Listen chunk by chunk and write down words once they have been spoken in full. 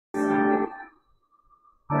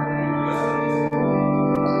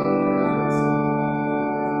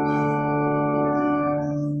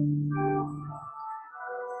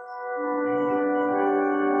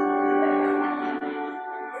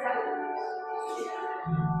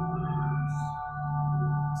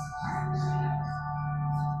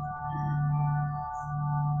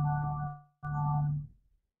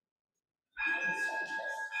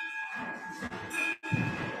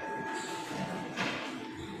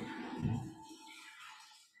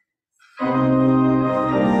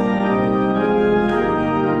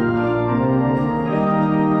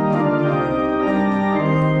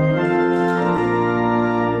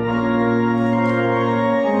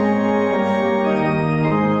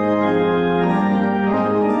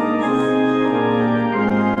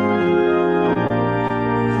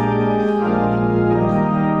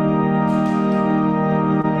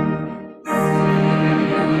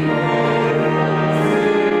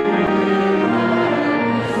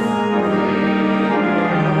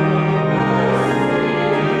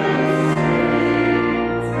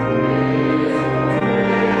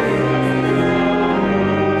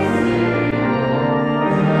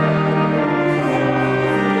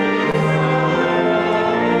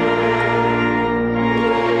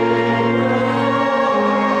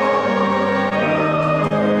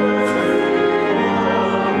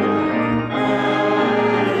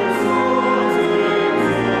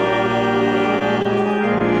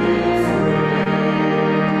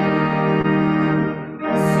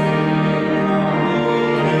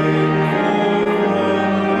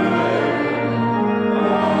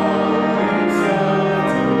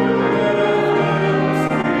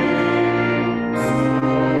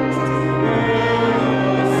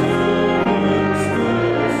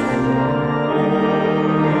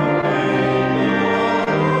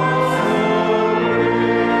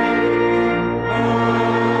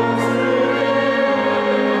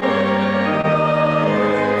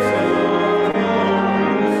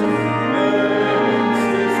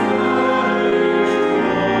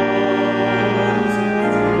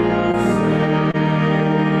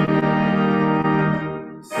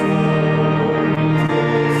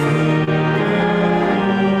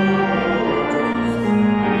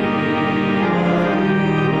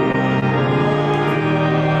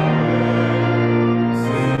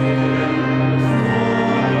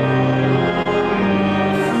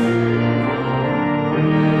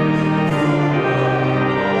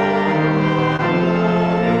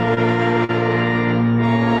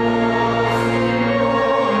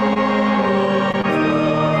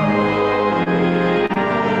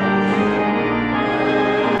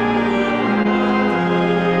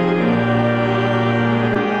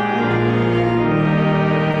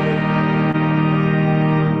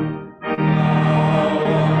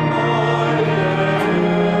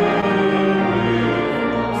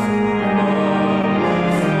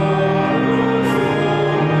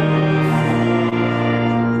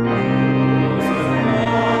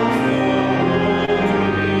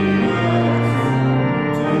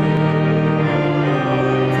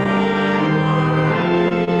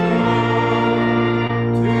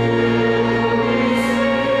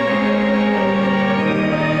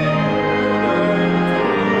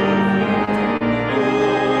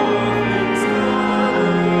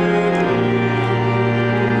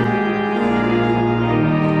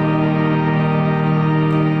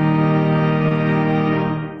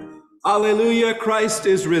Alleluia, Christ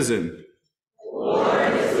is risen.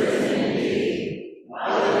 Lord is risen indeed.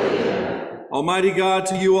 Alleluia. Almighty God,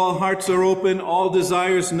 to you all hearts are open, all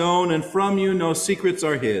desires known, and from you no secrets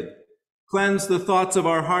are hid. Cleanse the thoughts of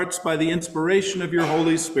our hearts by the inspiration of your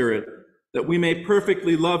Holy Spirit, that we may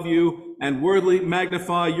perfectly love you and worthily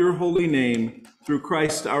magnify your holy name through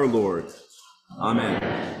Christ our Lord.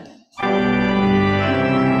 Amen.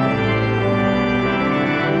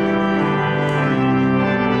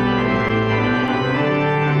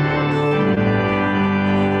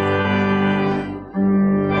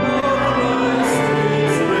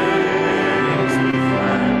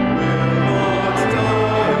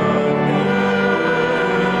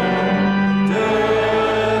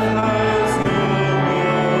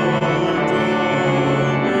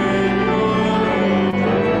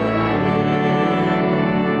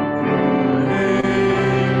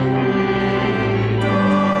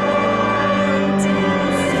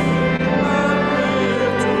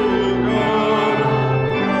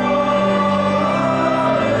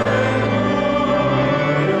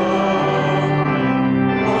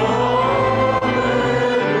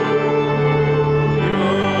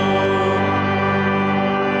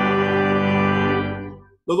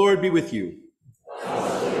 The Lord be with you.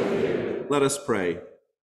 Let us pray.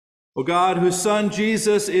 O God, whose Son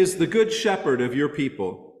Jesus is the good shepherd of your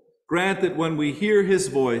people, grant that when we hear his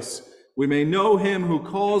voice, we may know him who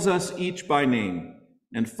calls us each by name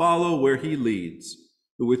and follow where he leads,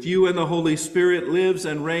 who with you and the Holy Spirit lives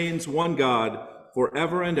and reigns one God,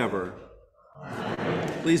 forever and ever.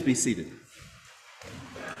 Please be seated.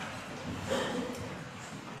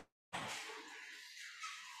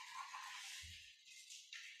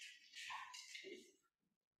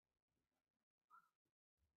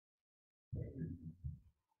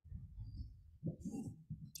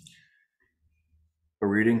 A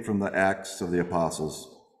reading from the Acts of the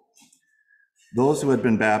Apostles. Those who had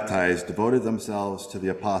been baptized devoted themselves to the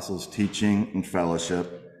apostles' teaching and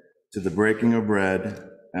fellowship, to the breaking of bread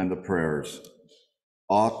and the prayers.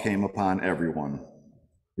 Awe came upon everyone,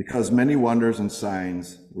 because many wonders and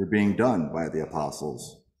signs were being done by the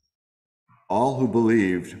apostles. All who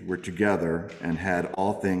believed were together and had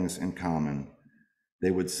all things in common. They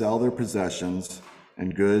would sell their possessions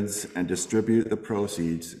and goods and distribute the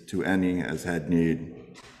proceeds to any as had need.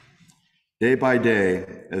 Day by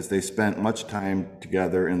day, as they spent much time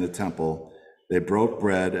together in the temple, they broke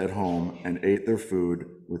bread at home and ate their food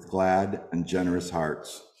with glad and generous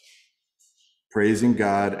hearts, praising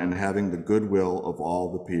God and having the goodwill of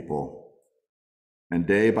all the people. And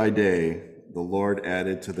day by day, the Lord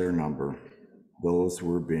added to their number those who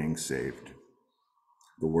were being saved.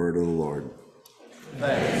 The word of the Lord.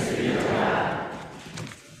 Thanks be to God.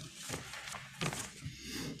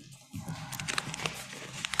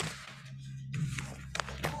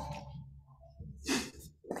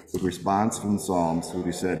 The response from the Psalms will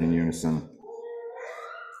be said in unison.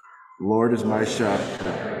 The Lord is my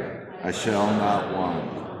shepherd, I shall not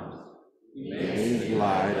want. He makes me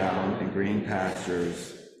lie down in green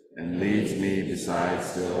pastures and leads me beside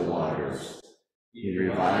still waters. He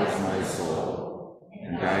revives my soul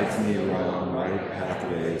and guides me along right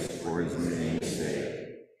pathways for his name's sake.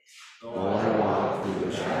 Though I walk through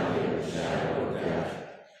the shadow of death,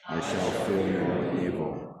 I shall fear no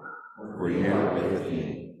evil, for you are with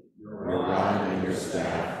me. Your rod and your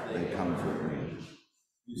staff, they comfort me.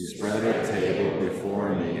 You spread a table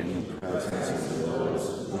before me in the presence of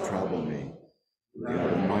those who trouble me. You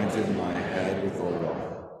have anointed my head with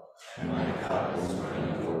oil, and my cup is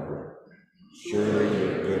running over. Surely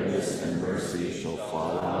your goodness and mercy shall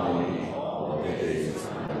follow me all the days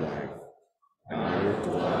of my life, and I will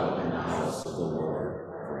dwell in the house of the Lord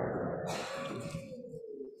forever.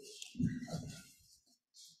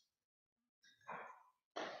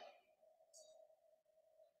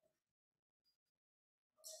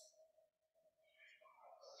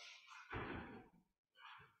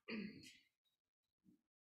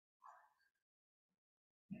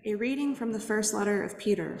 A reading from the first letter of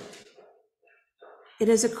Peter. It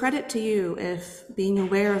is a credit to you if, being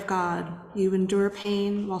aware of God, you endure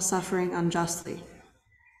pain while suffering unjustly.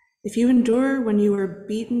 If you endure when you are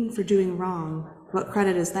beaten for doing wrong, what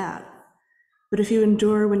credit is that? But if you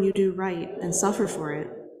endure when you do right and suffer for it,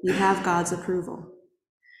 you have God's approval.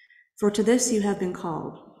 For to this you have been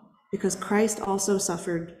called, because Christ also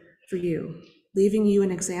suffered for you, leaving you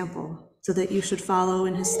an example so that you should follow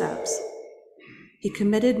in his steps. He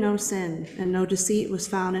committed no sin, and no deceit was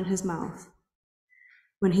found in his mouth.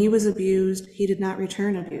 When he was abused, he did not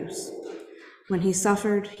return abuse. When he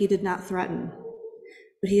suffered, he did not threaten,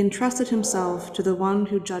 but he entrusted himself to the one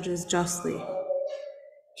who judges justly.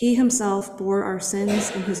 He himself bore our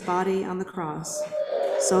sins in his body on the cross,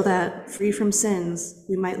 so that, free from sins,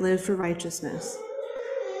 we might live for righteousness.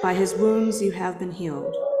 By his wounds you have been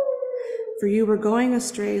healed. For you were going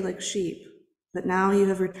astray like sheep, but now you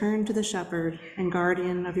have returned to the shepherd and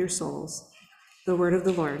guardian of your souls. The word of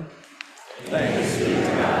the Lord. Thanks be to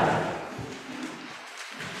God.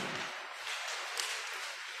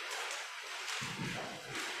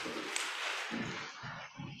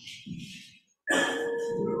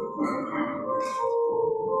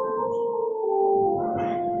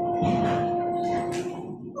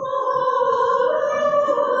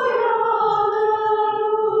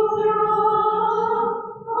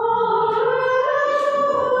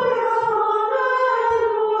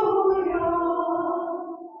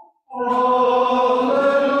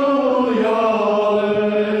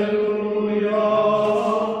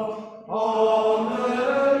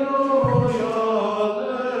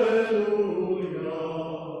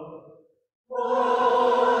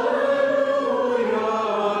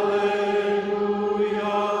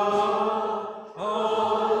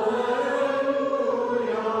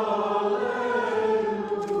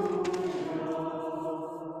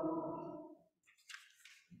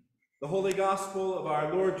 The Holy Gospel of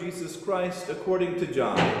our Lord Jesus Christ according to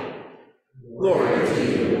John. Glory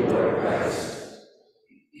to you, Lord Christ.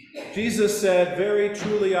 Jesus said, "Very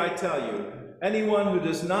truly I tell you, anyone who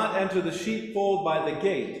does not enter the sheepfold by the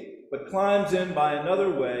gate, but climbs in by another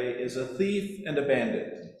way, is a thief and a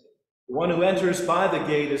bandit. The one who enters by the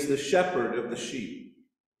gate is the shepherd of the sheep.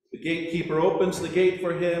 The gatekeeper opens the gate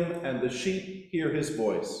for him, and the sheep hear his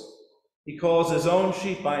voice. He calls his own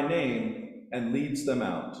sheep by name and leads them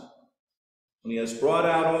out. When he has brought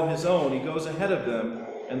out all his own, he goes ahead of them,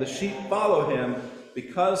 and the sheep follow him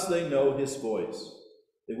because they know his voice.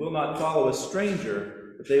 They will not follow a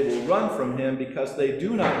stranger, but they will run from him because they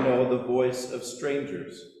do not know the voice of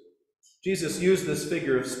strangers. Jesus used this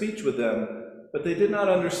figure of speech with them, but they did not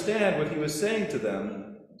understand what he was saying to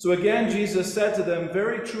them. So again, Jesus said to them,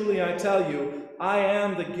 "Very truly I tell you, I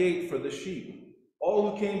am the gate for the sheep.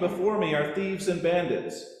 All who came before me are thieves and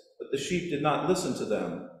bandits, but the sheep did not listen to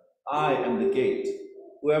them. I am the gate.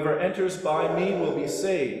 Whoever enters by me will be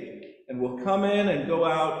saved, and will come in and go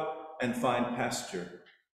out and find pasture.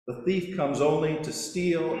 The thief comes only to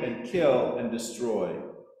steal and kill and destroy.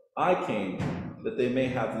 I came that they may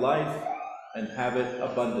have life and have it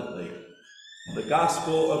abundantly." The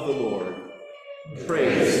gospel of the Lord.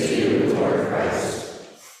 Praise to you, Lord Christ.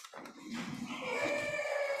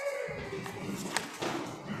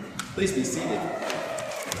 Please be seated.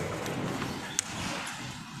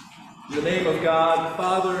 In the name of God,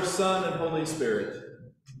 Father, Son, and Holy Spirit.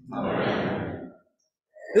 Amen.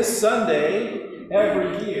 This Sunday,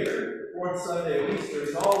 every year, fourth Sunday of Easter,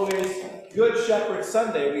 is always Good Shepherd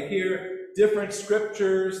Sunday. We hear different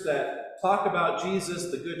scriptures that talk about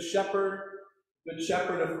Jesus, the Good Shepherd. Good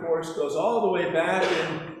Shepherd, of course, goes all the way back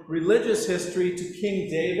in religious history to King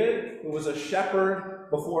David, who was a shepherd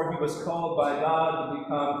before he was called by God to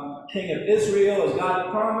become king of Israel. And God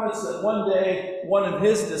promised that one day one of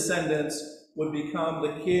his descendants would become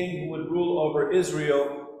the king who would rule over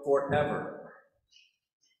Israel forever.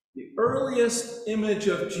 The earliest image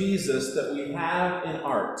of Jesus that we have in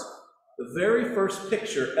art, the very first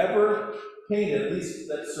picture ever painted, at least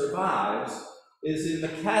that survives, is in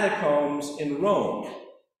the catacombs in Rome.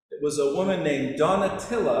 It was a woman named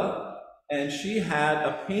Donatilla, and she had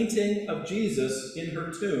a painting of Jesus in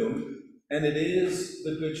her tomb, and it is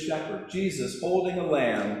the Good Shepherd, Jesus holding a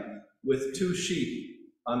lamb with two sheep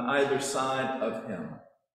on either side of him.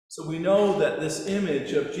 So we know that this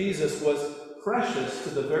image of Jesus was precious to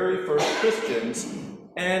the very first Christians,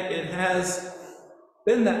 and it has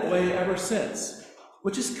been that way ever since,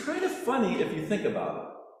 which is kind of funny if you think about it.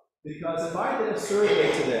 Because if I did a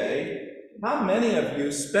survey today, how many of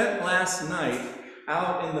you spent last night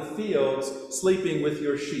out in the fields sleeping with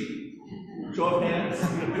your sheep? Show of hands.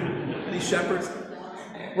 Any shepherds?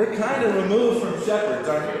 We're kind of removed from shepherds,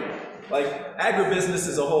 aren't we? Like, agribusiness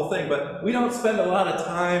is a whole thing, but we don't spend a lot of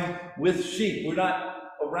time with sheep. We're not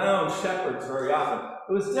around shepherds very often.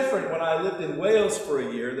 It was different when I lived in Wales for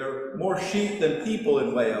a year. There were more sheep than people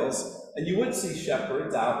in Wales, and you would see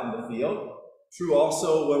shepherds out in the field. True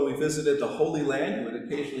also, when we visited the Holy Land, you would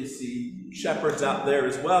occasionally see shepherds out there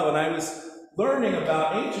as well. And I was learning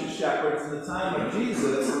about ancient shepherds in the time of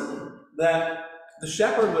Jesus, that the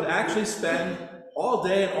shepherd would actually spend all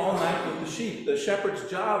day and all night with the sheep. The shepherd's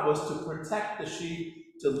job was to protect the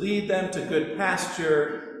sheep, to lead them to good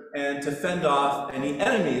pasture, and to fend off any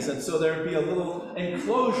enemies. And so there would be a little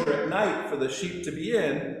enclosure at night for the sheep to be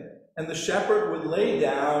in, and the shepherd would lay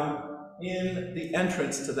down in the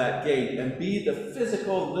entrance to that gate and be the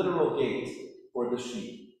physical, literal gate for the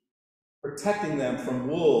sheep, protecting them from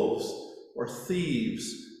wolves or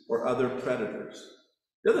thieves or other predators.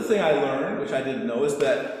 The other thing I learned, which I didn't know, is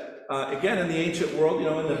that, again, in the ancient world,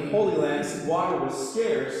 in the Holy Lands, water was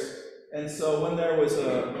scarce, and so when there was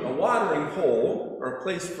a watering hole or a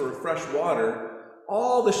place for fresh water,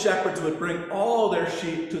 all the shepherds would bring all their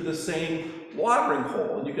sheep to the same watering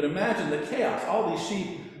hole. And you can imagine the chaos. All these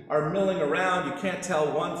sheep are milling around. You can't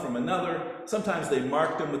tell one from another. Sometimes they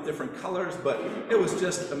marked them with different colors, but it was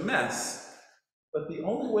just a mess. But the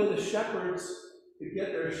only way the shepherds could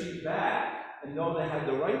get their sheep back and know they had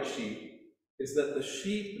the right sheep is that the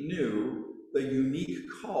sheep knew the unique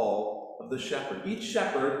call of the shepherd. Each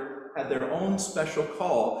shepherd had their own special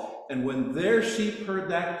call, and when their sheep heard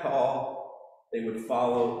that call, they would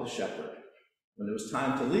follow the shepherd. When it was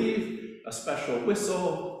time to leave, a special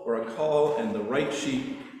whistle or a call, and the right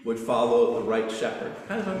sheep would follow the right shepherd.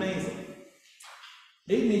 Kind of amazing.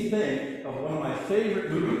 Made me think of one of my favorite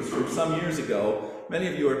movies from some years ago. Many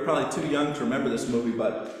of you are probably too young to remember this movie,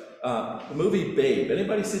 but the movie Babe.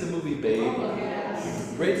 Anybody see the movie Babe? Oh,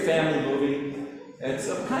 yes. Great family movie. It's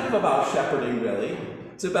kind of about shepherding, really.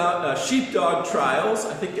 It's about sheepdog trials.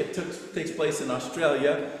 I think it takes place in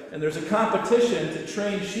Australia, and there's a competition to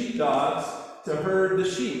train sheepdogs to herd the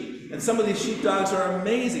sheep. And some of these sheepdogs are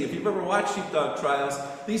amazing. If you've ever watched sheepdog trials,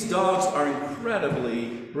 these dogs are incredibly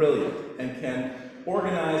brilliant and can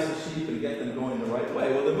organize the sheep and get them going the right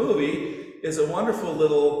way. Well, the movie is a wonderful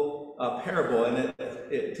little parable, and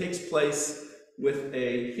it takes place with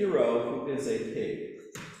a hero who is a pig,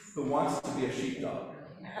 who wants to be a sheepdog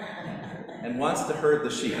and wants to herd the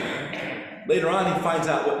sheep. Later on, he finds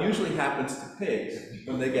out what usually happens to pigs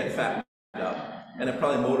when they get fattened up, and it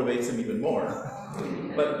probably motivates him even more.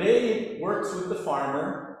 But Babe works with the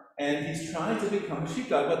farmer, and he's trying to become a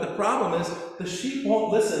sheepdog. But the problem is, the sheep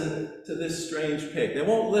won't listen to this strange pig. They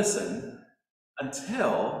won't listen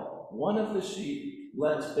until one of the sheep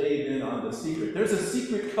lets Babe in on the secret. There's a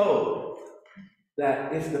secret code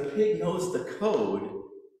that if the pig knows the code,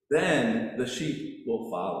 then the sheep will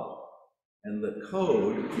follow. And the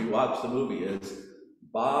code, if you watch the movie, is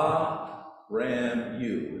Ba Ram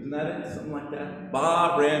You. Isn't that it? Something like that?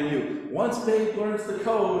 Ba Ram You. Once Babe learns the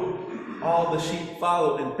code, all the sheep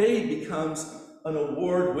follow, and Babe becomes an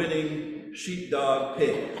award-winning sheepdog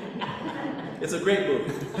pig. It's a great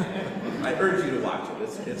movie. I urge you to watch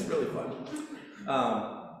it. It's really fun.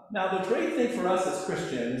 Now, the great thing for us as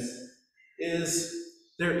Christians is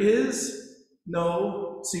there is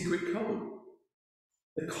no secret code.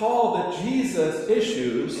 The call that Jesus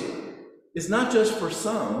issues is not just for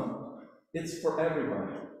some, it's for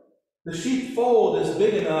everyone. The sheepfold is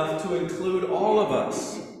big enough to include all of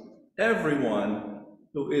us, everyone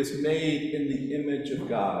who is made in the image of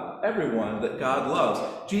God, everyone that God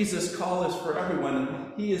loves. Jesus' call is for everyone,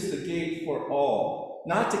 and he is the gate for all,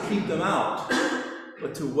 not to keep them out,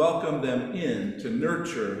 but to welcome them in, to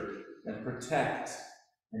nurture and protect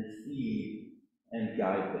and feed and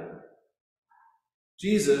guide them.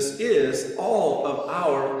 Jesus is all of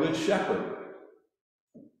our good shepherd.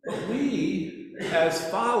 But we, as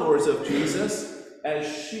followers of Jesus,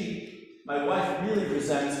 as sheep, my wife really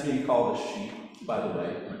resents being called a sheep, by the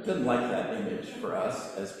way. Doesn't like that image for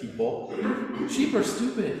us as people. Sheep are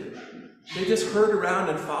stupid. They just herd around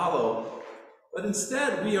and follow. But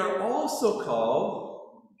instead, we are also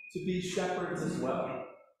called to be shepherds as well.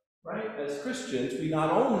 Right? As Christians, we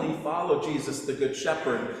not only follow Jesus, the Good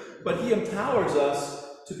Shepherd, but he empowers us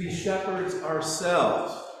to be shepherds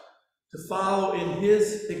ourselves, to follow in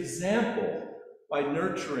his example by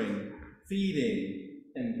nurturing, feeding,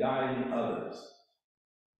 and guiding others.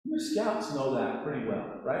 You Scouts know that pretty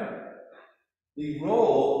well, right? The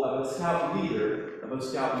role of a Scout leader, of a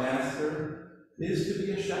Scout master, is to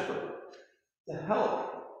be a shepherd, to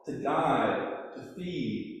help, to guide, to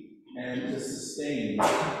feed, and to sustain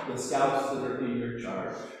the Scouts that are in your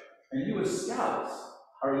charge. And you as Scouts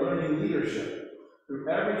are learning leadership. Through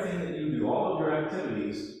everything that you do, all of your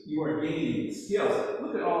activities, you are gaining skills.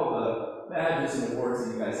 Look at all the badges and awards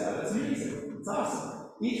that you guys have. It's amazing. It's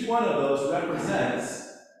awesome. Each one of those represents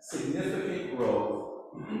significant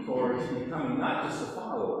growth towards becoming not just a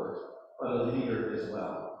follower, but a leader as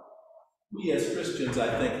well. We as Christians,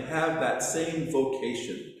 I think, have that same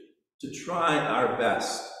vocation to try our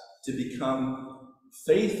best to become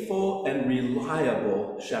faithful and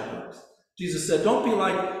reliable shepherds. Jesus said, don't be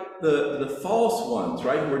like the false ones,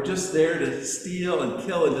 right? Who are just there to steal and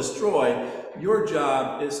kill and destroy. Your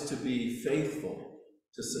job is to be faithful,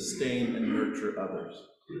 to sustain and nurture others.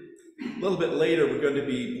 A little bit later, we're going to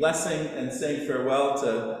be blessing and saying farewell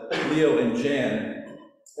to Leo and Jan.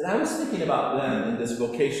 And I was thinking about them in this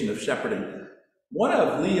vocation of shepherding. One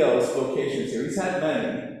of Leo's vocations here, he's had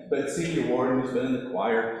many, but senior warden, he's been in the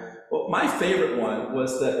choir. Well, my favorite one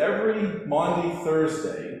was that every Maundy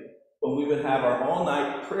Thursday, when we would have our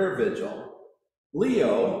all-night prayer vigil,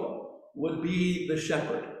 Leo would be the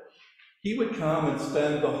shepherd. He would come and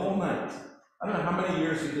spend the whole night. I don't know how many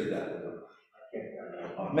years he did that.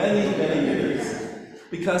 Many, many years.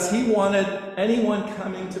 Because he wanted anyone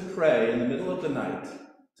coming to pray in the middle of the night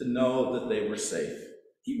to know that they were safe.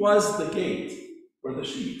 He was the gate for the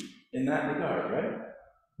sheep in that regard, right?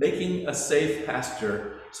 Making a safe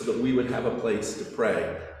pasture so that we would have a place to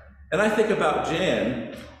pray. And I think about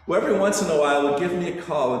Jan, who every once in a while would give me a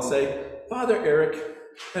call and say, Father Eric,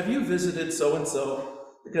 have you visited so-and-so?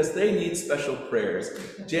 Because they need special prayers.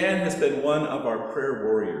 Jan has been one of our prayer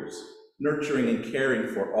warriors, nurturing and caring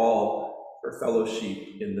for all her fellow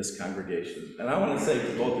sheep in this congregation. And I want to say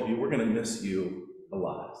to both of you, we're going to miss you a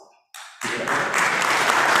lot.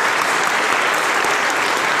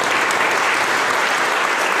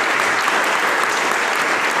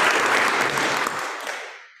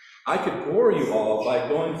 I could bore you all by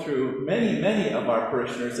going through many, many of our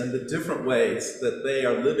parishioners and the different ways that they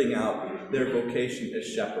are living out their vocation as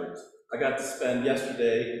shepherds. I got to spend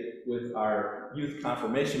yesterday with our youth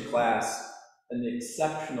confirmation class and the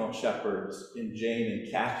exceptional shepherds in Jane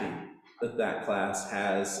and Kathy that class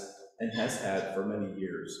has and has had for many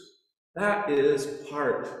years. That is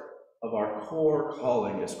part of our core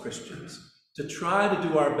calling as Christians, to try to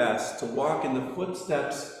do our best to walk in the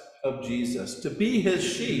footsteps of Jesus, to be his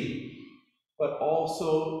sheep, but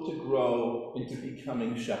also to grow into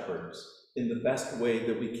becoming shepherds in the best way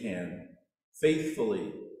that we can,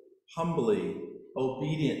 faithfully, humbly,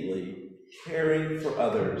 obediently, caring for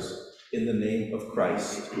others in the name of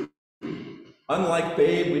Christ. Unlike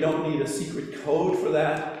Babe, we don't need a secret code for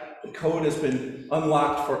that. The code has been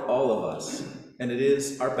unlocked for all of us, and it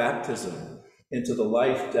is our baptism into the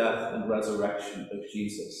life, death, and resurrection of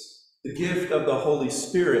Jesus. The gift of the Holy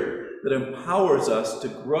Spirit that empowers us to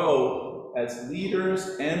grow as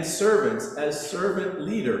leaders and servants, as servant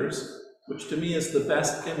leaders, which to me is the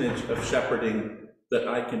best image of shepherding that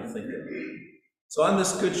I can think of. So on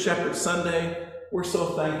this Good Shepherd Sunday, we're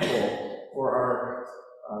so thankful for our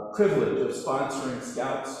privilege of sponsoring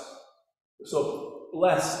Scouts. We're so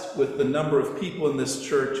blessed with the number of people in this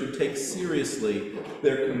church who take seriously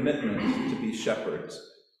their commitment to be shepherds.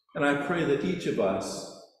 And I pray that each of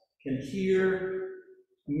us can hear,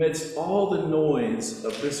 amidst all the noise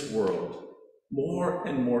of this world, more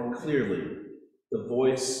and more clearly the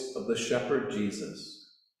voice of the shepherd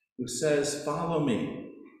Jesus, who says, follow me,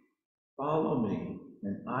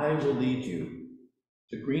 and I will lead you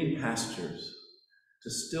to green pastures, to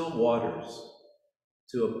still waters,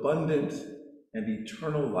 to abundant and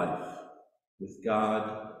eternal life with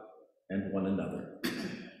God and one another.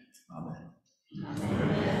 Amen.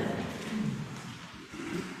 Amen.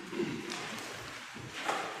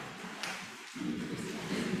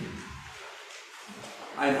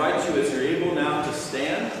 I invite you, as you're able now, to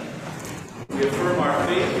stand. We affirm our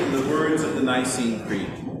faith in the words of the Nicene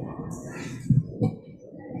Creed.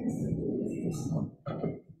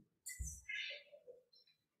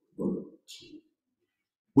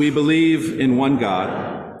 We believe in one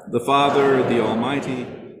God, the Father, the Almighty,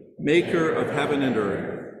 maker of heaven and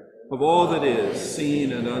earth, of all that is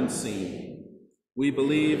seen and unseen. We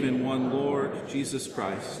believe in one Lord, Jesus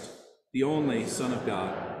Christ, the only Son of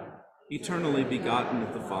God, eternally begotten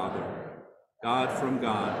of the Father, God from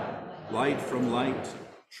God, light from light,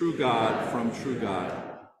 true God from true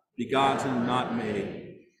God, begotten, not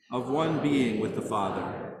made, of one being with the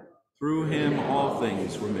Father. Through him all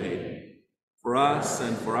things were made. For us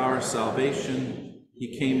and for our salvation,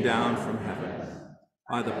 he came down from heaven.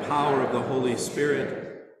 By the power of the Holy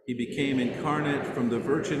Spirit, he became incarnate from the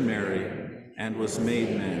Virgin Mary and was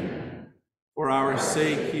made man. For our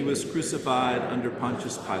sake, he was crucified under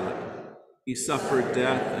Pontius Pilate. He suffered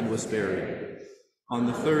death and was buried. On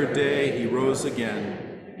the third day, he rose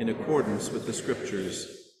again in accordance with the Scriptures.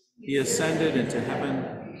 He ascended into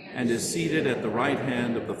heaven and is seated at the right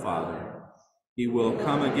hand of the Father. He will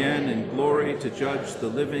come again in glory to judge the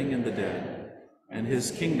living and the dead, and his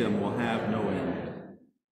kingdom will have no end.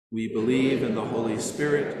 We believe in the Holy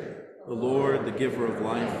Spirit, the Lord, the giver of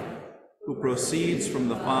life, who proceeds from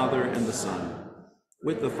the Father and the Son.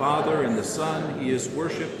 With the Father and the Son, he is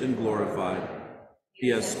worshipped and glorified. He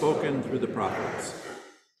has spoken through the prophets.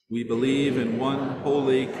 We believe in one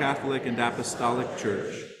holy, Catholic, and Apostolic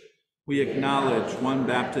Church. We acknowledge one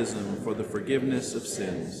baptism for the forgiveness of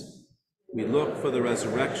sins. We look for the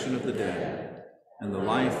resurrection of the dead and the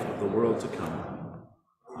life of the world to come.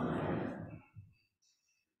 Amen.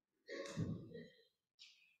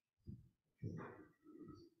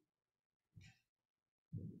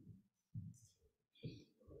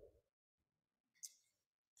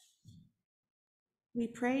 We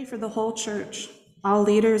pray for the whole church, all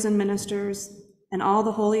leaders and ministers, and all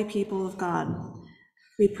the holy people of God.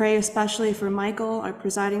 We pray especially for Michael, our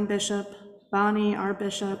presiding bishop, Bonnie, our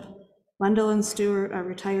bishop, Wendell and Stuart, our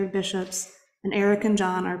retired bishops, and Eric and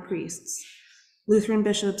John, our priests. Lutheran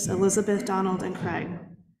bishops Elizabeth, Donald, and Craig.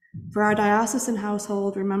 For our diocesan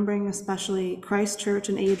household, remembering especially Christ Church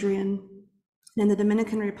in Adrian, and in the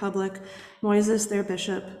Dominican Republic, Moises, their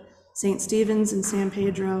bishop, St. Stephen's in San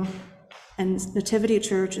Pedro, and Nativity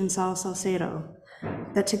Church in Sal Salcedo,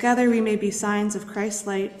 that together we may be signs of Christ's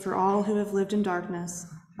light for all who have lived in darkness,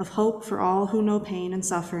 of hope for all who know pain and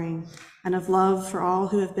suffering, and of love for all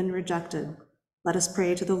who have been rejected. Let us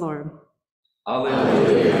pray to the Lord.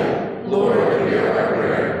 Alleluia. Lord, hear our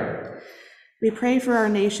prayer. We pray for our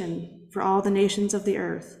nation, for all the nations of the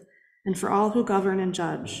earth, and for all who govern and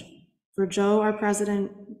judge, for Joe, our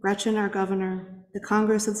president, Gretchen, our governor, the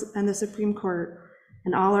Congress and the Supreme Court,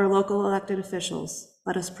 and all our local elected officials.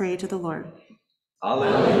 Let us pray to the Lord.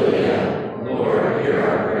 Alleluia. Lord, hear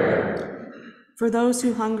our prayer. For those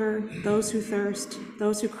who hunger, those who thirst,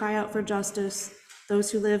 those who cry out for justice, those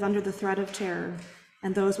who live under the threat of terror,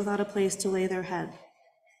 and those without a place to lay their head.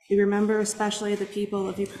 We remember especially the people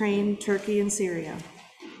of Ukraine, Turkey, and Syria.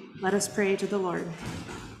 Let us pray to the Lord.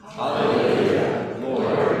 Alleluia.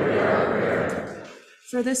 Lord, hear our prayer.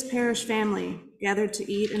 For this parish family, gathered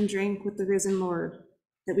to eat and drink with the risen Lord,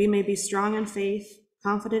 that we may be strong in faith,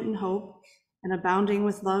 confident in hope, and abounding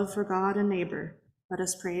with love for God and neighbor. Let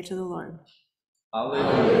us pray to the Lord.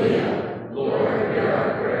 Alleluia. Lord, hear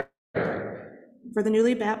our prayer. For the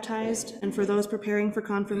newly baptized and for those preparing for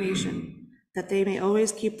confirmation, that they may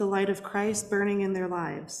always keep the light of Christ burning in their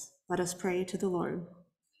lives. Let us pray to the Lord.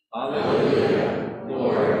 Alleluia.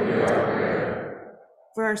 Lord, hear our prayer.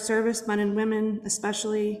 For our servicemen and women,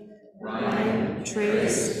 especially Ryan,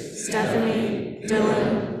 Trace, Stephanie,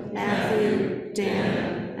 Dylan, Matthew,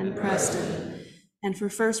 Dan, and Preston, and for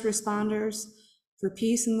first responders, for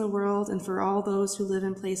peace in the world, and for all those who live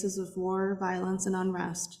in places of war, violence, and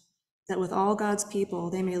unrest, that with all God's people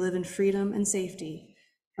they may live in freedom and safety.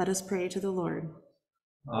 Let us pray to the Lord.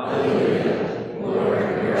 Alleluia. Lord,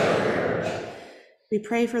 hear our prayer. We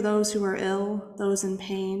pray for those who are ill, those in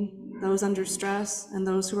pain, those under stress, and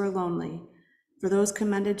those who are lonely, for those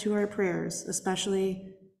commended to our prayers,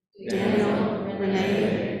 especially Daniel,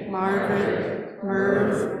 Renee, Margaret,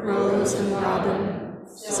 Merv, Rose, and Robin,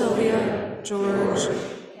 Sylvia, George,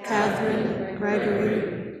 Catherine,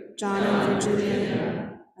 Gregory, John and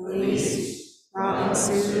Virginia, Elise, Rob and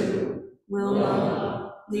Sue,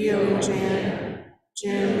 Wilma, Leo and Jan,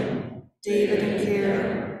 Jim, David and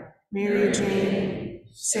Karen, Mary Jane,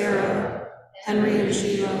 Sarah, Henry and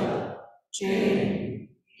Sheila, Jane,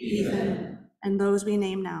 Ethan, and those we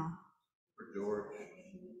name now. For George.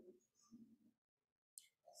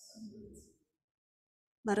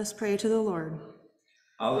 Let us pray to the Lord.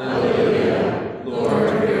 Alleluia.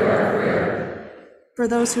 Lord, hear our prayer. For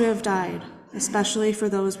those who have died, especially for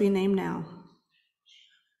those we name now.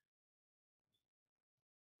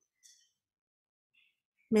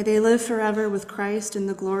 May they live forever with Christ in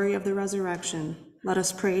the glory of the resurrection. Let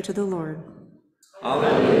us pray to the Lord.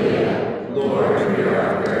 Alleluia. Lord, hear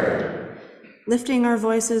our prayer. Lifting our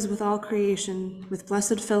voices with all creation, with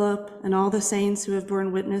blessed Philip and all the saints who have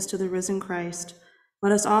borne witness to the risen Christ,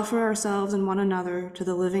 let us offer ourselves and one another to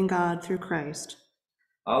the living God through Christ.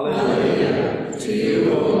 Alleluia. To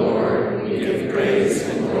you, O Lord, we give praise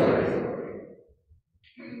and glory.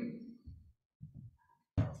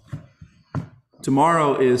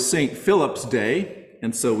 Tomorrow is St. Philip's Day,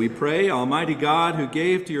 and so we pray, Almighty God, who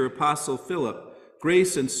gave to your apostle Philip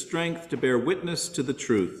grace and strength to bear witness to the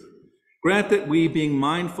truth, grant that we, being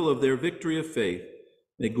mindful of their victory of faith,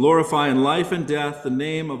 may glorify in life and death the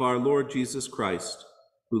name of our Lord Jesus Christ,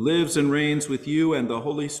 who lives and reigns with you and the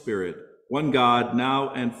Holy Spirit, one God, now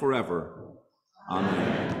and forever.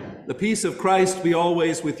 Amen. The peace of Christ be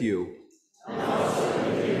always with you.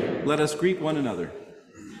 Let us greet one another.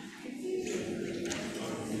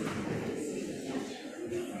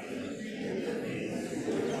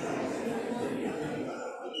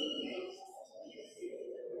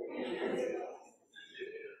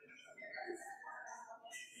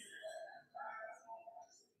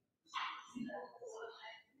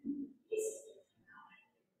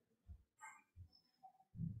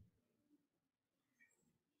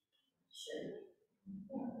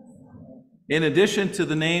 In addition to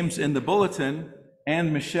the names in the bulletin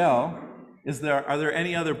and Michelle, are there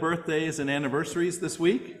any other birthdays and anniversaries this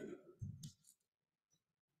week?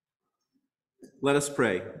 Let us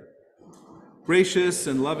pray. Gracious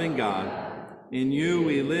and loving God, in you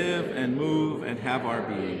we live and move and have our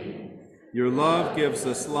being. Your love gives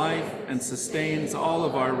us life and sustains all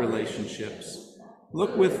of our relationships.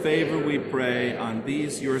 Look with favor, we pray, on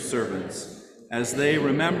these your servants, as they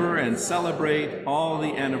remember and celebrate all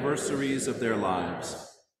the anniversaries of their lives,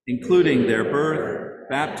 including their birth,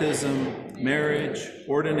 baptism, marriage,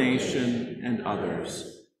 ordination, and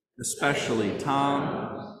others, especially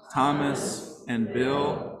Tom, Thomas, and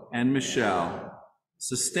Bill, and Michelle.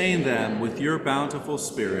 Sustain them with your bountiful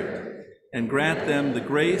Spirit, and grant them the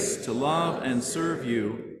grace to love and serve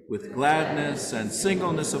you with gladness and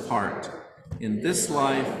singleness of heart in this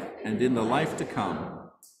life and in the life to come.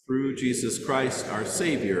 Through Jesus Christ, our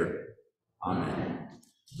Savior. Amen.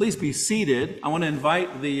 Please be seated. I want to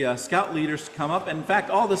invite the scout leaders to come up. And in fact,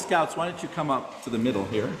 all the scouts, why don't you come up to the middle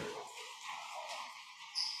here?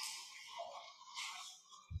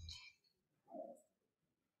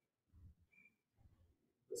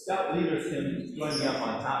 The scout leaders can join me up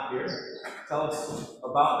on top here. Tell us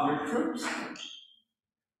about your troops.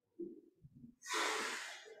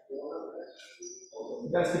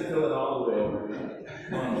 You guys can fill it all the way over.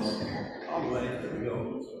 All the way. There we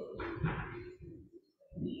go.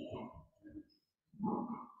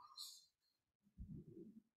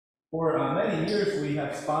 For many years, we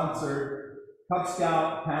have sponsored Cub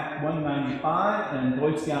Scout Pack 195 and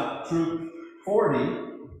Boy Scout Troop 40.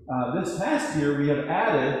 This past year, we have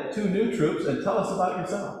added 2 new troops, and tell us about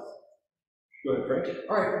yourselves. Go ahead, Frank.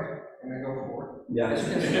 All right, I'm going to go forward. Yeah. As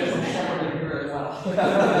you can see, there's some shepherding here as well. Good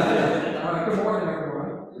morning,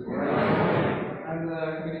 everyone. Good morning. I'm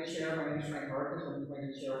the committee chair. My name is Frank Marcus. I'm the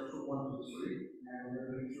committee chair of Troop 123, and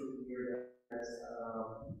we're going to hear that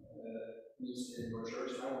meets in your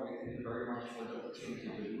church now. We thank you very much for the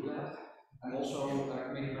opportunity to do that. I'm also a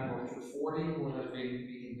committee member of Troop 40, who has been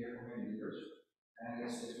meeting here for many years. And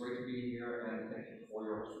it's great to be here, and thank you for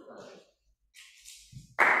your hospitality.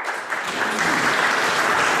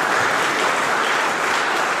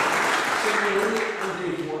 I'm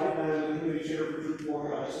Dave White. I'm the committee chair for Troop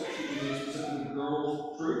 456, which is specifically the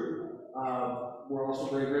girls' troop. We're also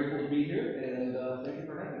very grateful to be here, and thank you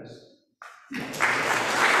for having us.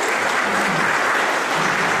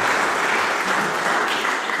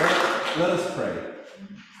 Let us pray.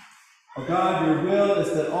 Oh God, your will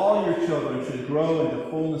is that all your children should grow into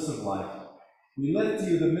fullness of life. We lift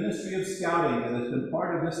to you the ministry of scouting that has been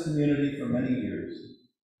part of this community for many years.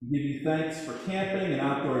 We give you thanks for camping and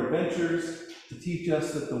outdoor adventures to teach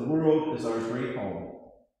us that the world is our great home,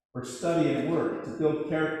 for study and work to build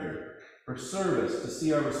character, for service to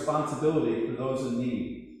see our responsibility for those in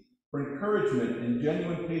need, for encouragement in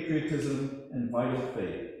genuine patriotism and vital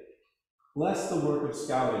faith. Bless the work of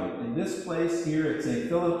scouting in this place here at St.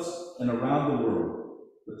 Philip's and around the world.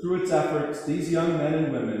 But through its efforts, these young men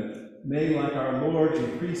and women may, like our Lord,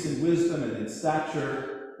 increase in wisdom and in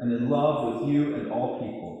stature and in love with you and all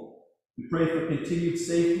people. We pray for continued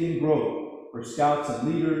safety and growth for scouts and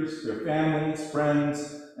leaders, their families,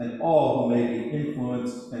 friends, and all who may be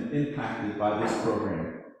influenced and impacted by this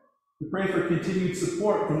program. We pray for continued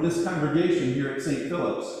support from this congregation here at St.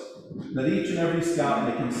 Philip's, that each and every scout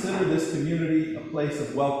may consider this community a place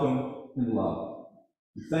of welcome and love.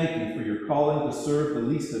 We thank you for your calling to serve the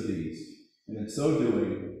least of these, and in so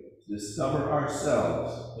doing, to discover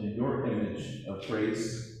ourselves in your image of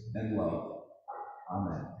grace and love.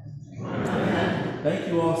 Amen. Amen. Thank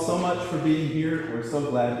you all so much for being here. We're so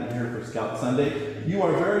glad you're here for Scout Sunday. You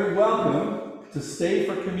are very welcome to stay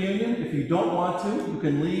for communion. If you don't want to, you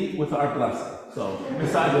can leave with our blessing. So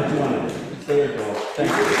decide what you want to do. Stay or go. Thank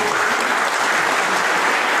you.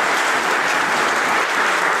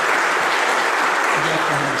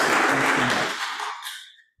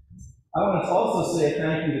 I want to also say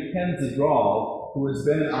thank you to Kenzie Grawl, who has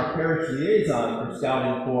been our parish liaison for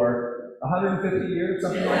Scouting for 150 years,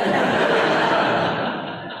 something like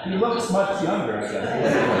that. He looks much younger, I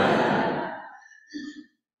guess.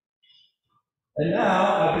 And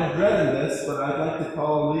now, I've been dreading this, but I'd like to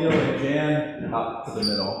call Leo and Jan up to the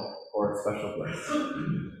middle for a special place.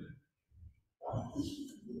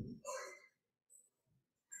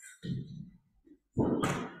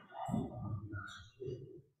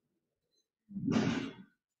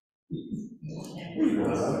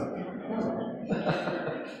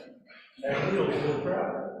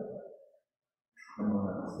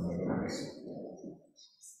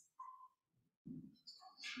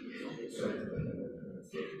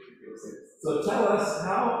 So tell us,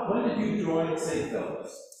 when did you join St.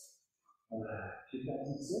 Philip's?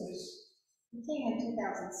 2006. We came in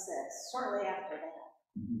 2006, shortly after that.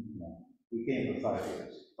 We came for 5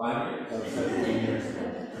 years. 5 years? That was 17 years ago.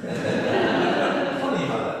 Funny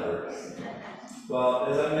how that works. Well,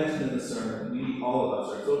 as I mentioned in the sermon, we, all of us,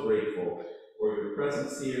 are so grateful for your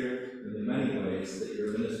presence here and the many ways that your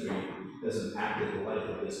ministry has impacted the life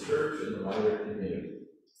of this church and the wider community.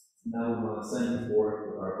 Now we want to send you forth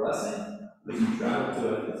with our blessing as you travel to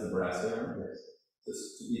Nebraska, just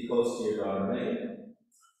to be close to your daughter Megan.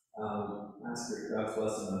 Ask for God's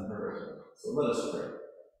blessing on her. So let us pray.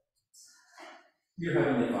 Dear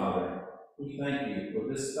Heavenly Father, we thank you for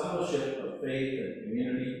this fellowship of faith and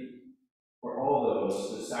community, for all those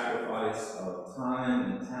whose sacrifice of time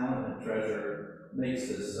and talent and treasure makes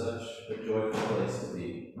this such a joyful place to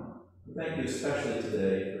be. We thank you especially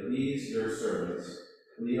today for these, your servants,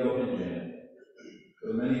 Leo and Jan, for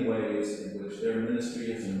the many ways in which their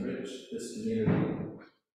ministry has enriched this community,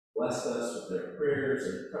 blessed us with their prayers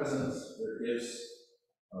and presence, their gifts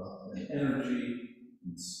and energy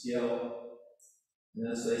and skill.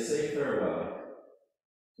 And as they say farewell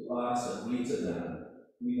to us and we to them,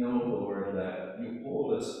 we know, Lord, that you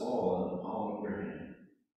hold us all in the palm of your hand,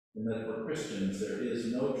 and that for Christians there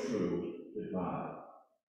is no true goodbye,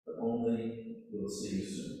 but only we'll see you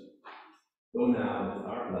soon. Go now with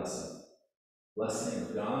our blessing. Blessing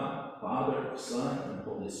of God, Father, Son, and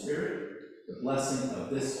Holy Spirit, the blessing of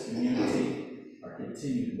this community, our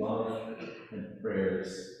continued love and prayers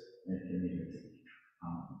and community.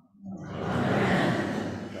 Amen.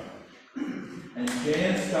 And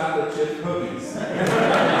Jan's chocolate chip cookies.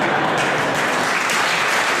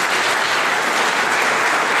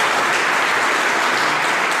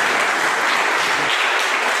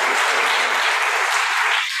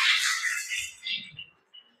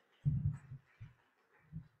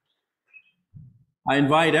 I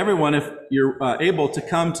invite everyone, if you're able, to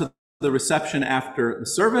come to the reception after the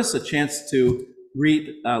service, a chance to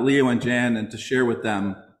greet Leo and Jan and to share with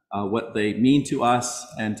them what they mean to us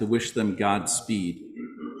and to wish them Godspeed.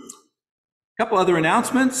 A couple other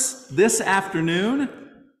announcements. This afternoon,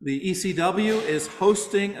 the ECW is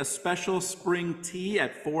hosting a special spring tea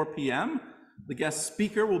at 4 p.m. The guest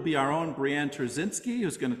speaker will be our own Brianne Trzynski,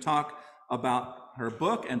 who's going to talk about her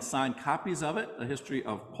book and signed copies of it, A History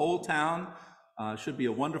of Poletown. Should be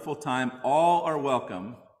a wonderful time. All are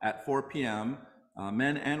welcome at 4 p.m.,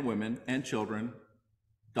 men and women and children.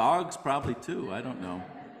 Dogs probably too, I don't know.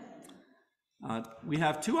 We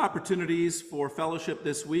have two opportunities for fellowship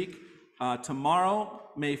this week. Tomorrow,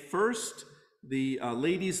 May 1st, the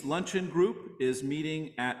ladies' luncheon group is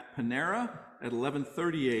meeting at Panera at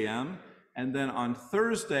 11:30 a.m. And then on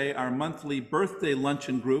Thursday, our monthly birthday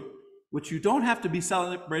luncheon group, which you don't have to be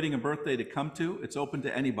celebrating a birthday to come to, it's open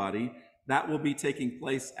to anybody. That will be taking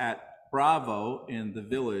place at Bravo in the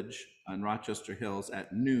Village on Rochester Hills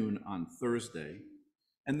at noon on Thursday.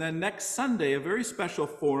 And then next Sunday, a very special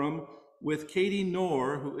forum with Katie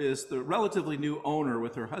Knorr, who is the relatively new owner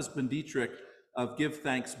with her husband Dietrich of Give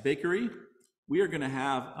Thanks Bakery. We are going to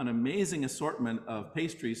have an amazing assortment of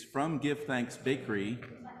pastries from Give Thanks Bakery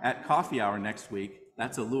at coffee hour next week.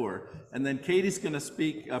 That's a lure. And then Katie's going to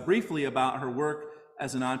speak briefly about her work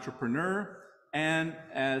as an entrepreneur and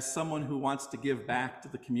as someone who wants to give back to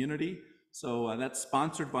the community. So that's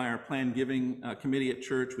sponsored by our Planned Giving Committee at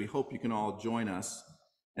church. We hope you can all join us.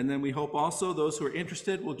 And then we hope also those who are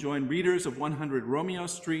interested will join readers of 100 Romeo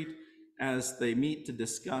Street as they meet to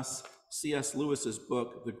discuss C.S. Lewis's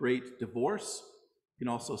book, The Great Divorce. You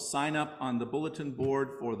can also sign up on the bulletin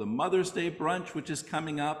board for the Mother's Day brunch, which is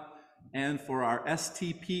coming up, and for our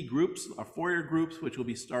STP groups, our foyer groups, which will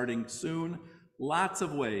be starting soon. Lots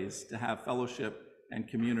of ways to have fellowship and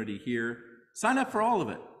community here. Sign up for all of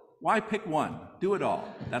it. Why pick one? Do it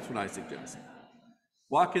all. That's what I suggest.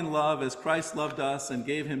 Walk in love as Christ loved us and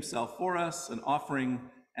gave himself for us, an offering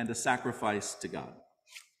and a sacrifice to God.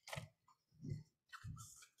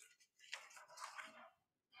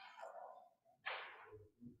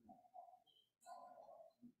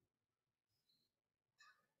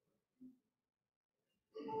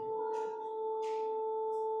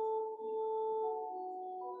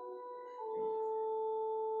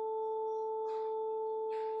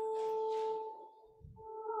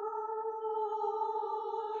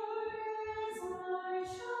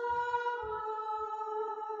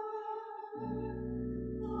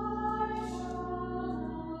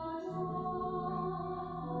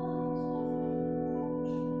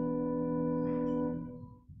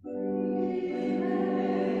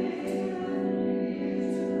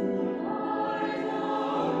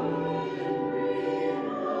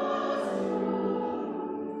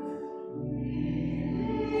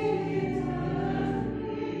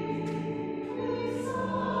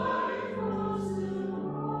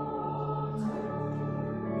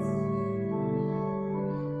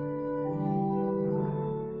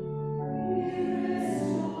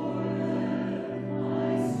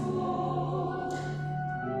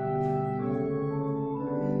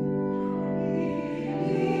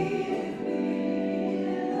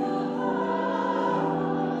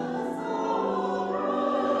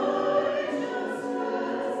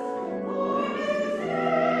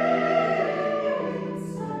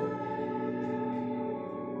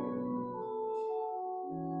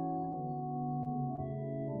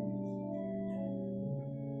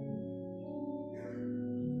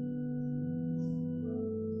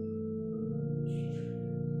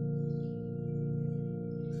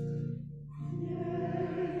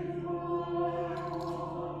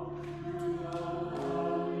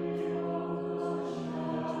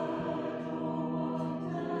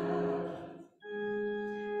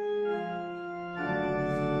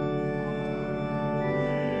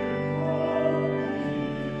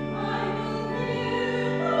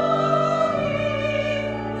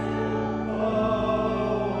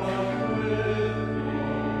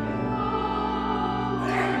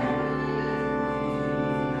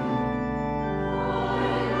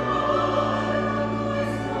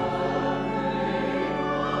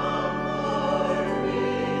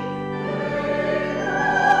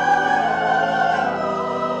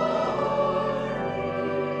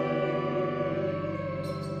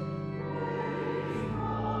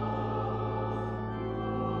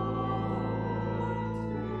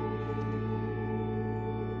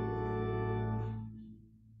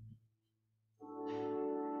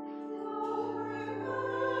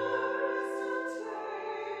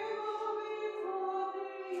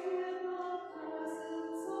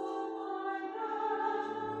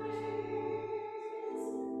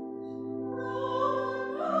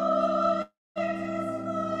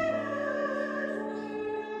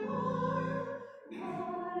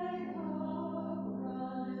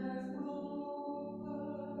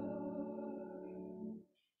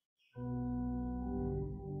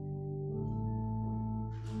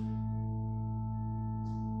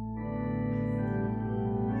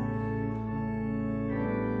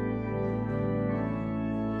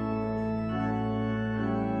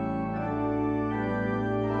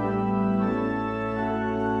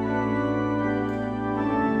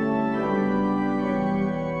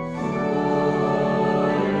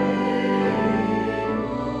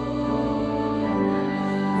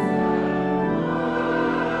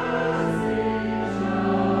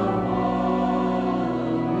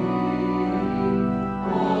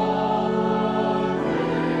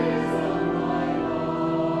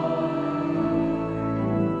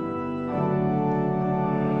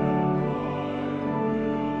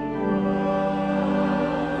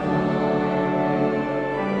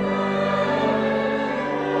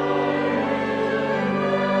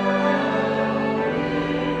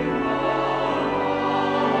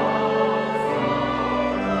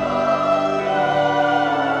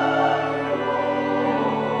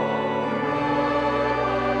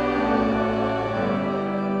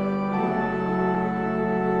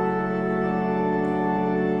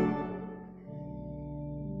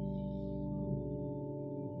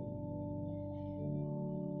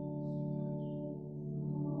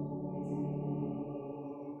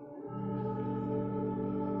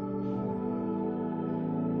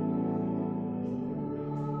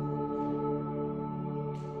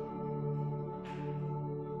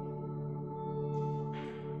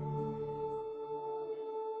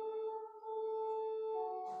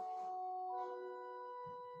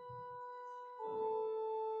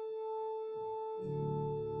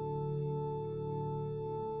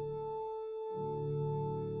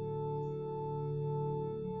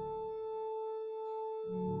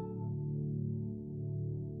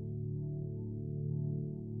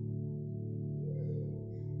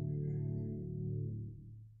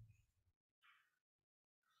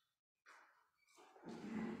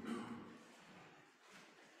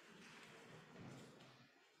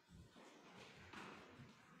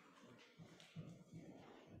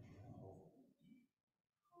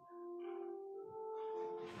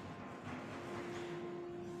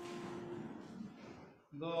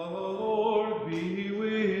 The Lord be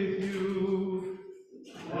with you.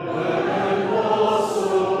 And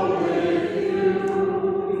also with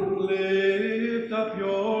you. Lift up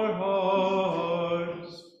your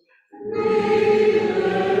hearts. We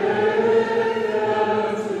lift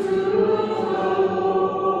them to the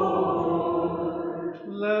Lord.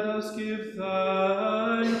 Let us give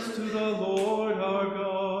thanks to the Lord our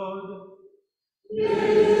God. It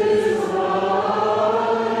is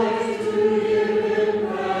right to give him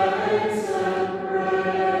thanks and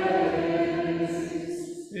praise.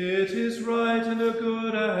 It is right and a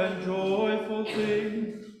good and joyful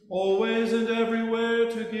thing, always and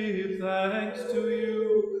everywhere to give thanks to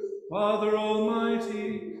you, Father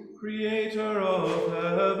Almighty, Creator of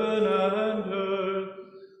heaven and earth.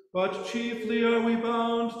 But chiefly are we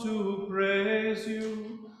bound to praise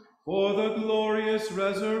you for the glorious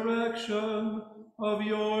resurrection of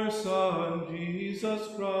your Son, Jesus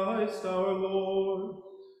Christ our Lord.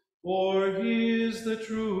 For he is the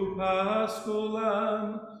true Paschal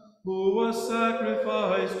Lamb, who was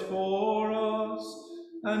sacrificed for us,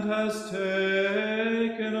 and has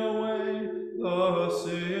taken away the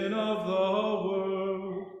sin of the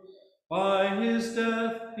world. By his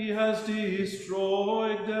death he has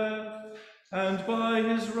destroyed death, and by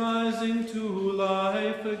his rising to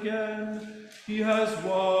life again, he has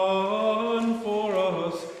won for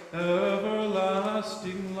us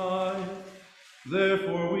everlasting life.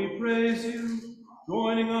 Therefore we praise you,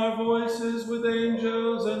 joining our voices with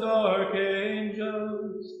angels and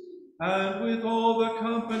archangels, and with all the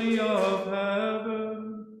company of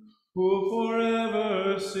heaven, who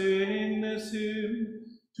forever sing this hymn,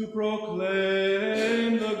 to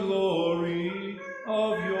proclaim the glory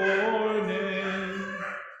of your name.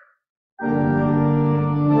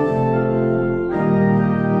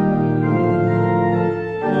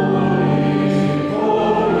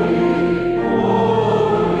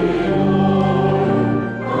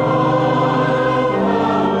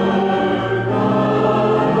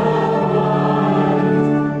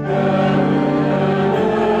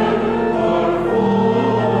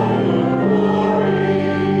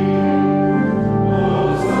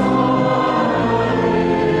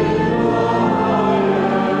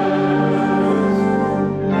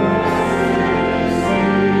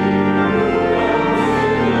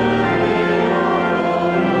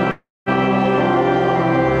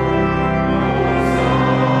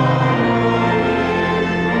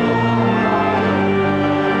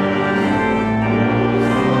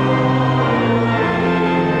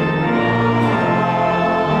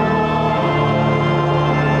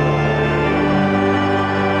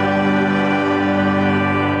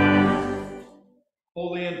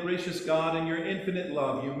 Holy and gracious God, in your infinite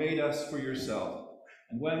love, you made us for yourself.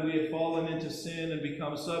 And when we had fallen into sin and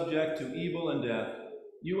become subject to evil and death,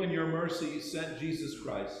 you in your mercy sent Jesus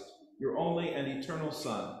Christ, your only and eternal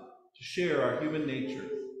Son, to share our human nature,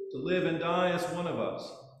 to live and die as one of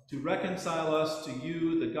us, to reconcile us to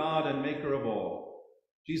you, the God and maker of all.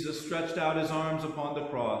 Jesus stretched out his arms upon the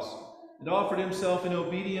cross and offered himself in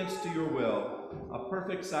obedience to your will, a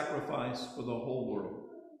perfect sacrifice for the whole world.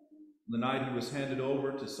 The night he was handed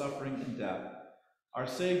over to suffering and death, our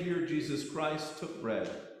Savior, Jesus Christ, took bread.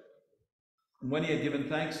 And when he had given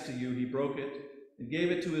thanks to you, he broke it and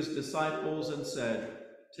gave it to his disciples and said,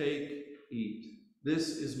 "Take, eat.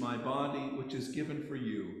 This is my body, which is given for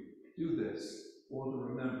you. Do this for the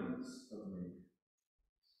remembrance of me."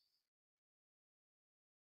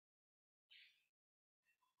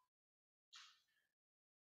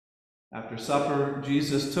 After supper,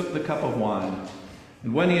 Jesus took the cup of wine,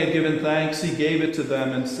 and when he had given thanks, he gave it to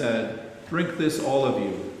them and said, "Drink this, all of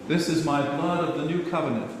you. This is my blood of the new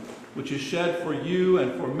covenant, which is shed for you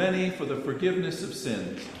and for many for the forgiveness of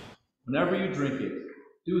sins. Whenever you drink it,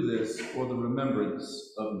 do this for the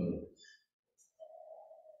remembrance of me."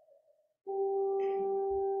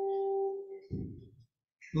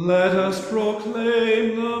 Let us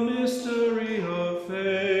proclaim the mystery of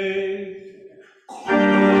faith.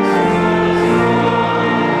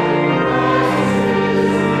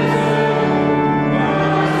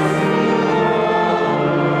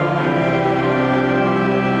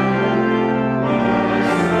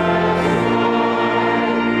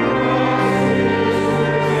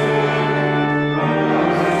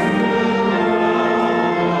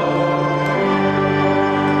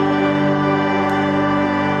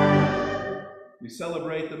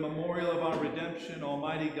 Celebrate the memorial of our redemption,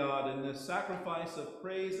 Almighty God, in this sacrifice of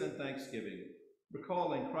praise and thanksgiving.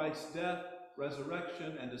 Recalling Christ's death,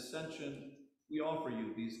 resurrection, and ascension, we offer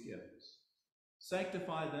you these gifts.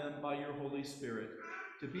 Sanctify them by your Holy Spirit,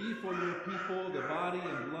 to be for your people the body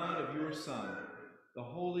and blood of your Son, the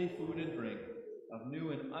holy food and drink of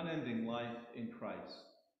new and unending life in Christ.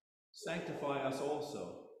 Sanctify us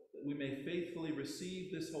also, that we may faithfully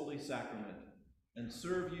receive this holy sacrament and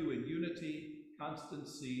serve you in unity,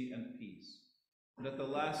 constancy, and peace. And at the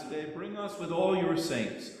last day, bring us with all your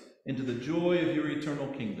saints into the joy of your eternal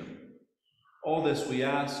kingdom. All this we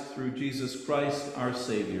ask through Jesus Christ, our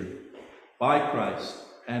Savior, by Christ,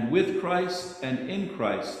 and with Christ, and in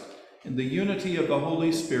Christ, in the unity of the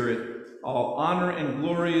Holy Spirit. All honor and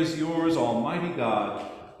glory is yours, Almighty God,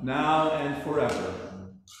 now and forever.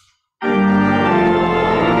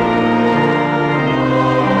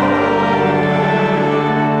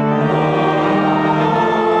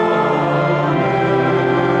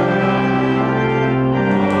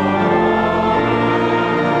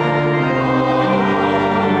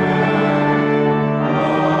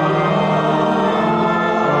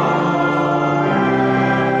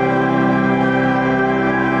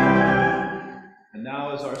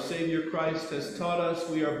 Has taught us,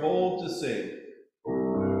 we are bold to sing.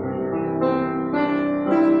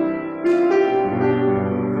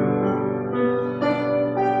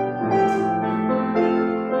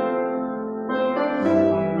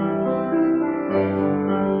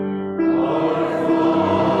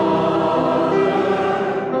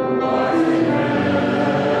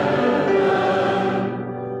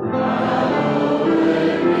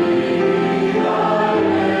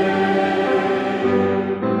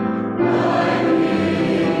 Thy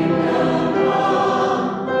kingdom come.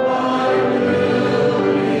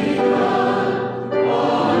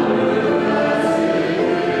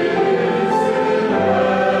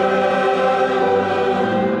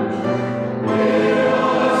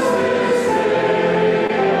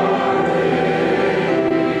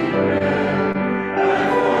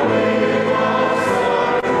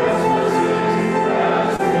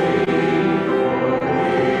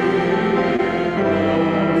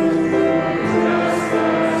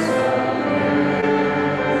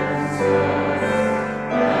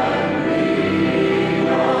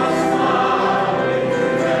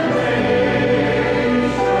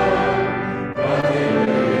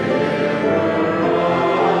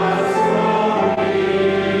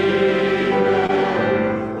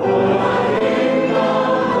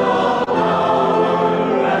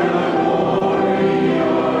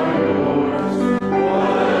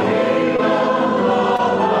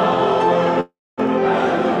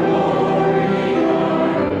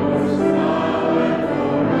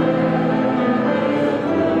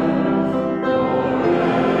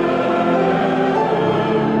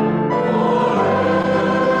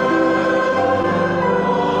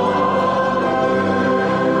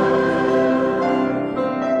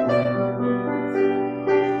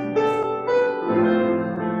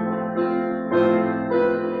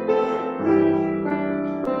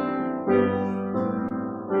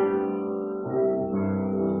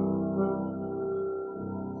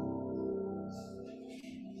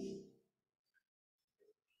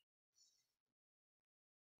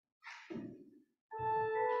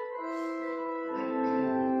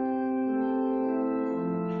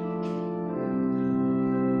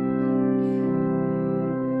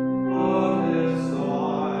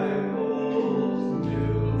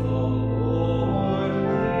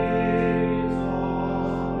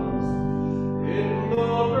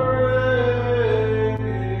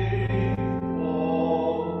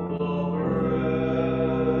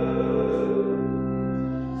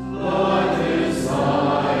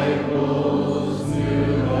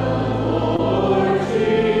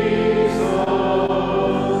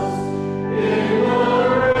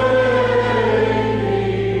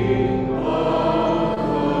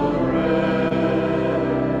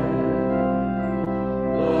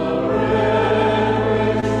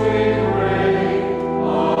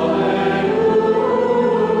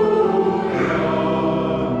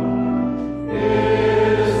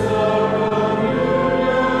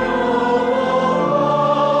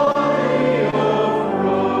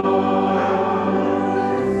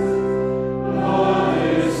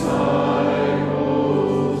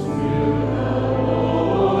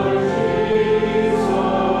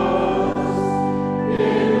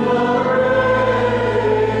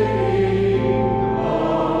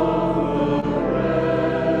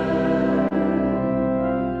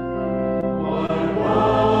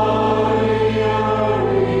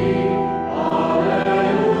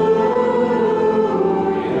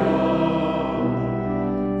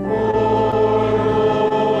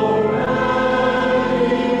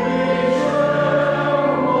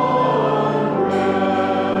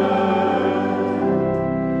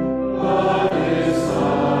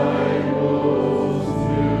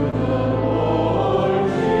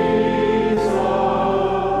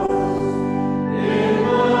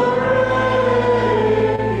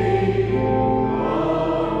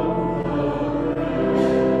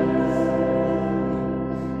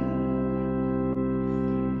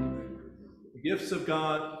 gifts of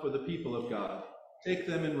God for the people of God. Take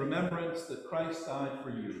them in remembrance that Christ died for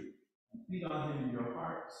you, and feed on him in your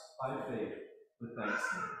hearts by faith with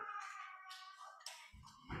thanksgiving.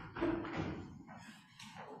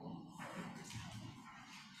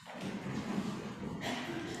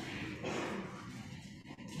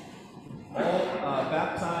 All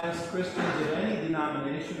baptized Christians of any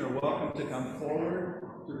denomination are welcome to come forward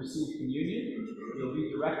to receive communion. You'll be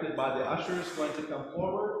directed by the ushers going to come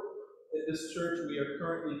forward. At this church, we are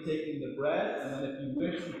currently taking the bread, and then if you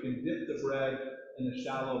wish, you can dip the bread in a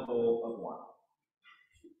shallow bowl of wine.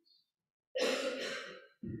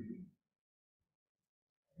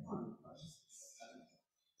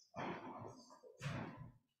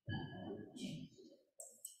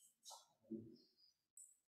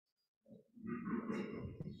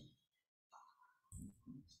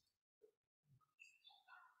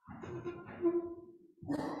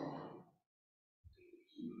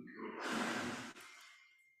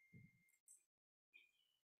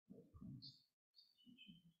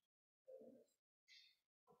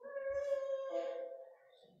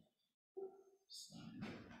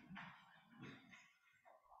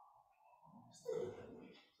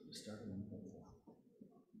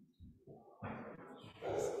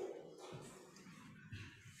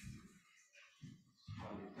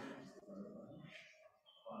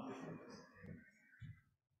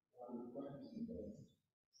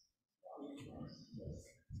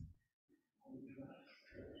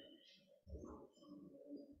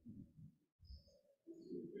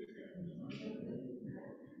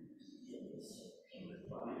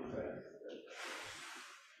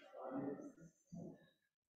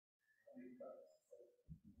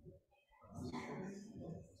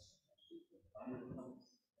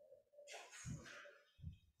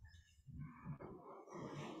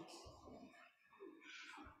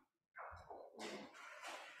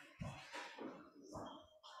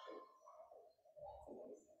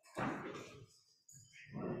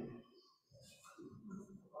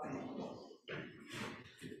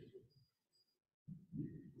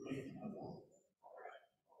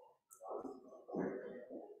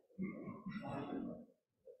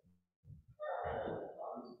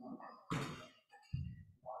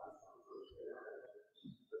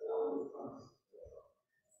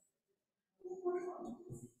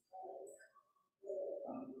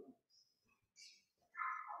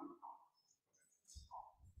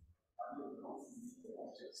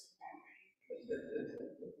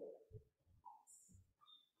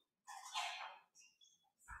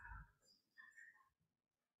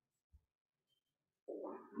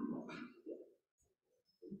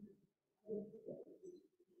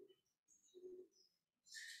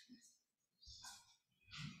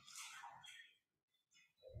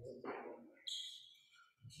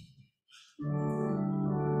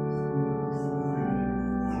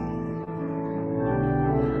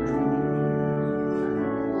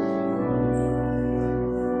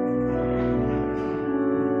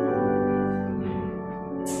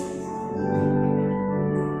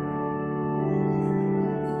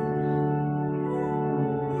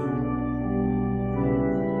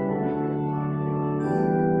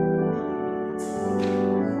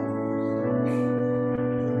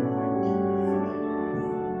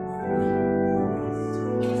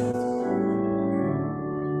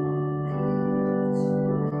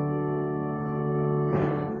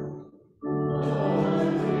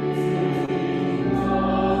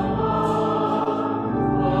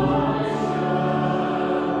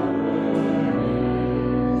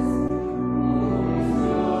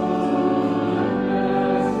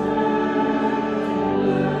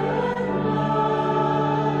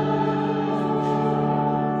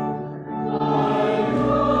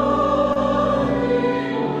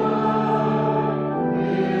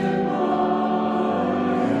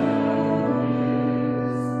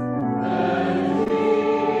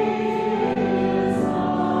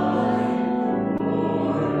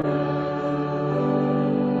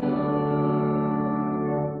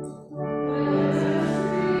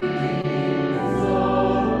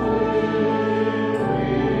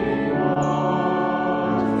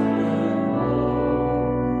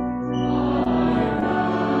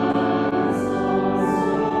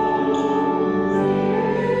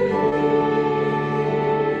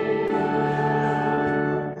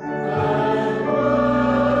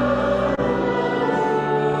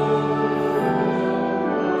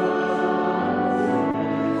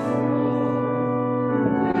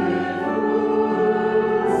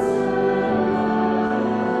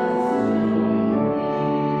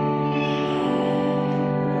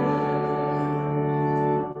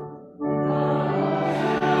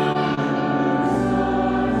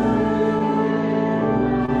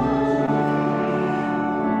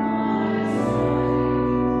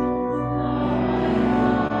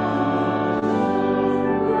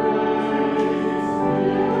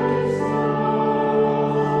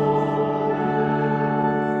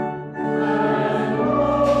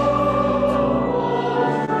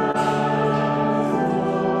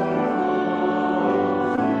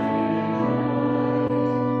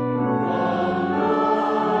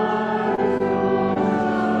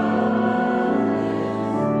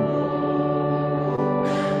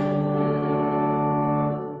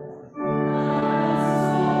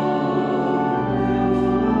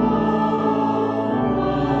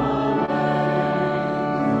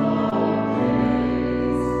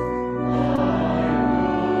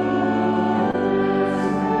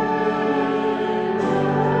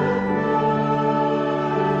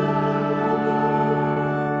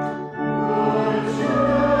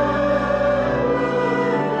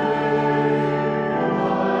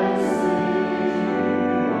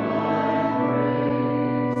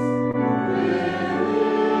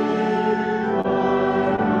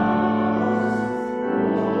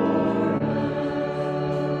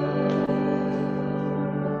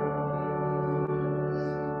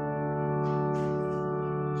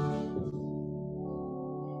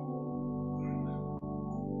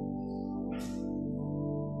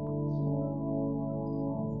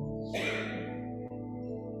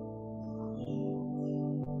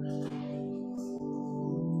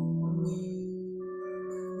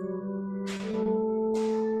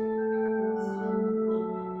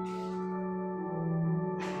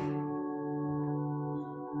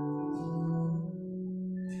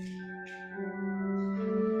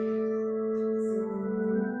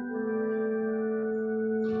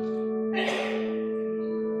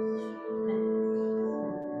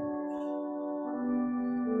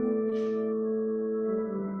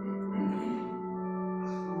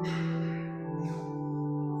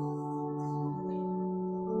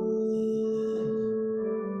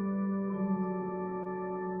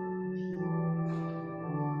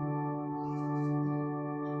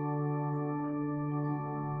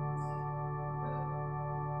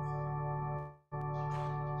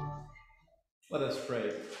 Let us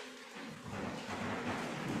pray.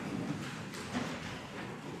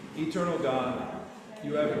 Eternal God,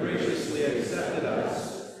 you have graciously accepted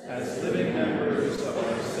us as living members of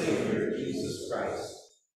our Savior, Jesus Christ,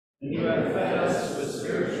 and you have fed us with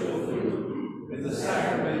spiritual food in the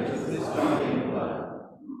sacrament of his body and blood.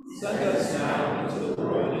 Send us now into the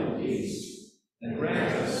world in peace, and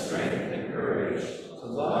grant us strength and courage to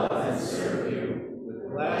love and serve you with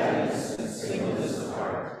gladness and singleness of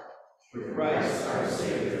heart. Through Christ our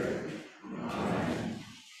Savior. Amen.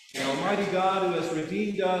 And Almighty God, who has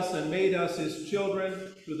redeemed us and made us his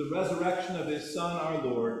children through the resurrection of his Son, our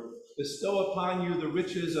Lord, bestow upon you the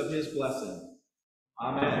riches of his blessing.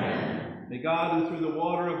 Amen. May God, who through the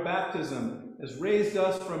water of baptism has raised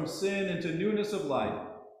us from sin into newness of life,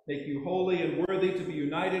 make you holy and worthy to be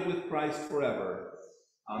united with Christ forever.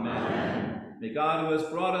 Amen. May God, who has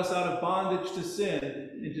brought us out of bondage to sin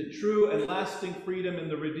into true and lasting freedom in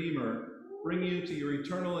the Redeemer, bring you to your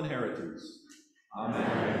eternal inheritance.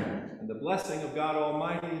 Amen. And the blessing of God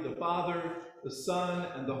Almighty, the Father, the Son,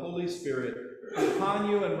 and the Holy Spirit be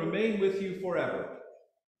upon you and remain with you forever.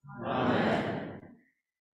 Amen.